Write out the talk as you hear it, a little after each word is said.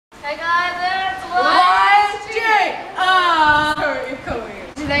Hey guys, it's YSG!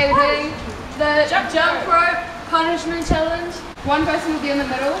 Today we're doing the jump rope punishment challenge. One person will be in the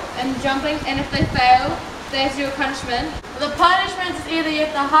middle and jumping, and if they fail, they have to do a punishment. The punishment is either you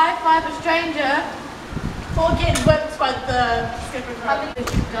have to high five a stranger or get whipped by the skipping rope.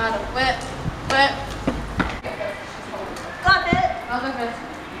 Got it. Whip. Got it! I'll go first.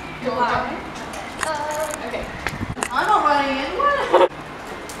 You're jumping? Okay. I'm not running anywhere.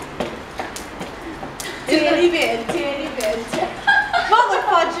 Teddy bear.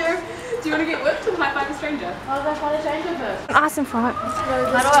 Motherfucker! Do you want to get whipped or high five a stranger? I'll go find a stranger first. Ask him for it.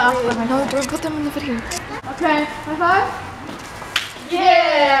 How do I ask them? No, don't put them in the video. Okay, high five.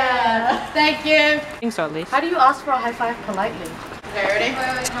 Yeah! Thank you. I think so at least. How do you ask for a high five politely? Okay, ready?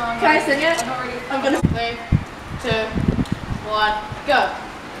 Wait, no, Can I sing it? I'm gonna 3, 2, 1, go.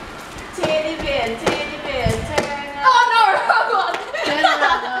 Teddy bear, turn up. Oh no, wrong one. Turn up.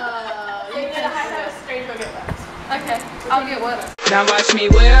 You need a high five a stranger or get whipped. Okay, I'll get whipped. Now watch me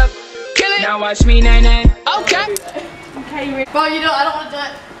whip. Kill it. Now watch me nay nay. Okay. Okay, you ready? Well, you know, I don't want to do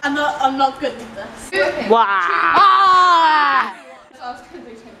it. I'm not good with this. Wow. Ah!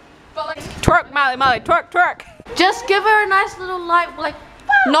 But like, Twerk, Molly, twerk. Just give her a nice little light, like.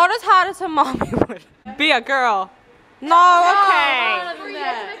 Not as hard as her mommy would. Be a girl. No, okay.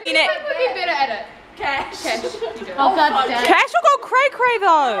 In it. would be better at it. Cash. Oh god damn. Cash will go cray though.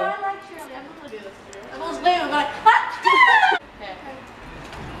 I like Shirley. I'm not gonna do this to you. I'm almost leaving, but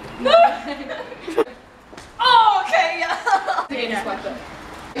oh, okay, yeah. Okay, just wipe it.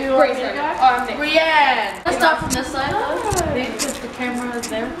 You want me to go? Oh, I'm next. Brienne. Let's start from this side. Because the camera is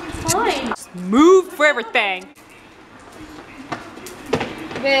there. It's fine. Move for everything.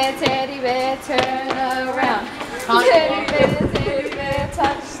 Bear, teddy bear, turn around. Teddy bear,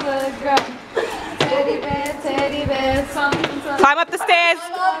 touch the ground. Teddy bear, something. Climb up the stairs.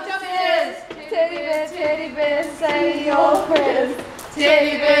 Teddy bear, say your prayers.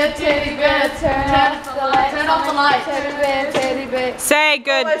 Teddy bear, turn off the light. Teddy bear. Say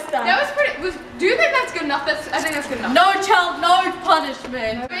good. That was pretty. Do you think that's good enough? I think that's good enough. No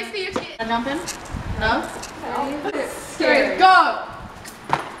punishment. Basically, you have to get. Jump in? No? Scary. Go!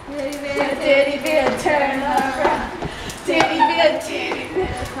 Teddy bear, turn around. Teddy bear,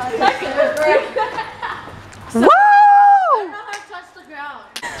 touch the ground. Woo! I don't know how to touch the ground.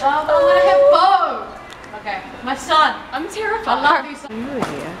 I want to have both. Okay, my son. I'm terrified. I love you, son.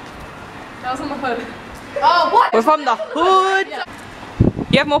 That was on the hood. Oh, what? We're from the hood.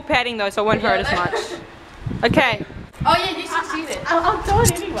 You have more padding though, so it won't hurt as much. Okay. Oh yeah, you succeeded. I'll do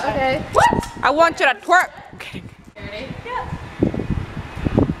it anyway. Okay. What? I want you to twerk. Okay. Ready? Yeah.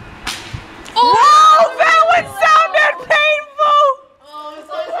 Whoa! That one sounded painful. Oh,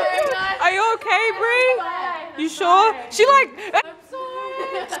 so very nice. Are you okay, Bree? You sure? She like. I'm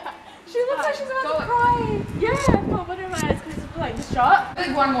sorry. She looks like she's about to cry. Yeah, but what am I? It's because it's like the shot.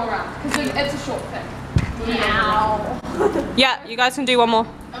 Like one more round, because it's a short thing. Meow. Yeah, you guys can do one more.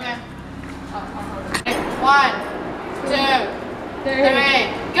 Okay. 1, 2, 3,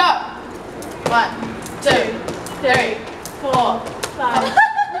 go. 1, 2, 3, 4, 5.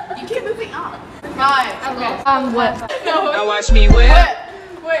 You keep moving up. 5. Okay. What? Now watch me whip.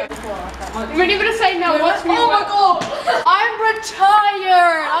 Wait. We're not gonna say no. What's me? Oh my god. I'm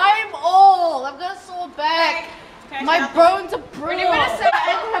retired. I'm old. I'm gonna sore back. My bones are bruised. We're not gonna say in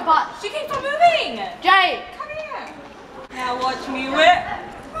her butt. She keeps on moving. Jay. Come here. Now watch me whip.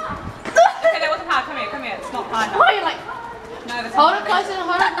 Okay, that wasn't hard. Come here. It's not hard. Why are you like? No, that's Hold not it closer.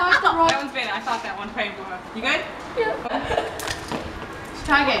 Hold it closer. That one's better. I thought that one paid for her. You good? Let's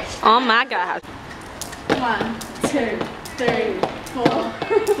try again. Oh my god. 1, 2, 3, 4,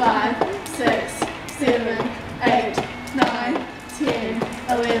 5, 6, 7, 8, 9, 10,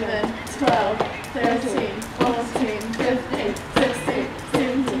 11, 12, 13, 14, 15, 16,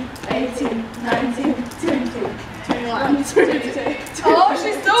 17, 18, 19, 20, 21, 22. Oh,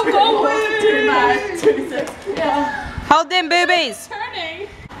 she's still going. 25, 26. Yeah. Hold them boobies. Turning.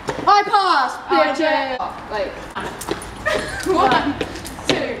 I passed, bitches. Like. 1,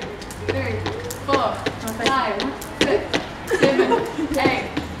 2, 3, 4, 5, 6, 7, 8,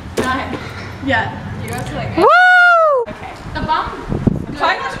 9. Yeah. You guys are like. Woo! Okay. The bum. I'm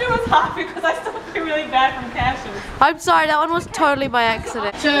trying not to do as hard because I still feel really bad from Cashes. I'm sorry, that one was totally by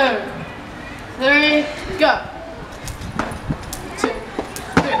accident. 2, 3, go. 2,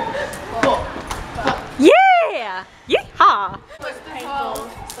 3, 4, 5. Yeah! Yeehaw! It's painful,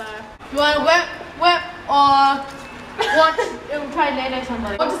 so. You want to whip, or watch? It will probably nay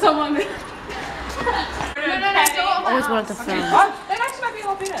somebody. What to someone? No. Always wanted to film. Oh, that actually might be a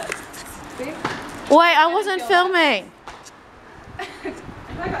lot better. See? Wait, I wasn't filming.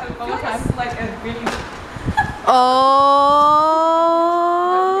 Oh!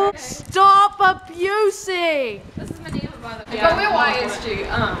 Stop abusing! This is medieval, by the way. But we're YSG.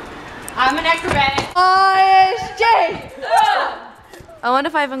 I'm an acrobatic. YSG! I wonder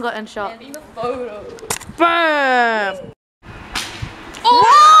if I even got in shot. Boom!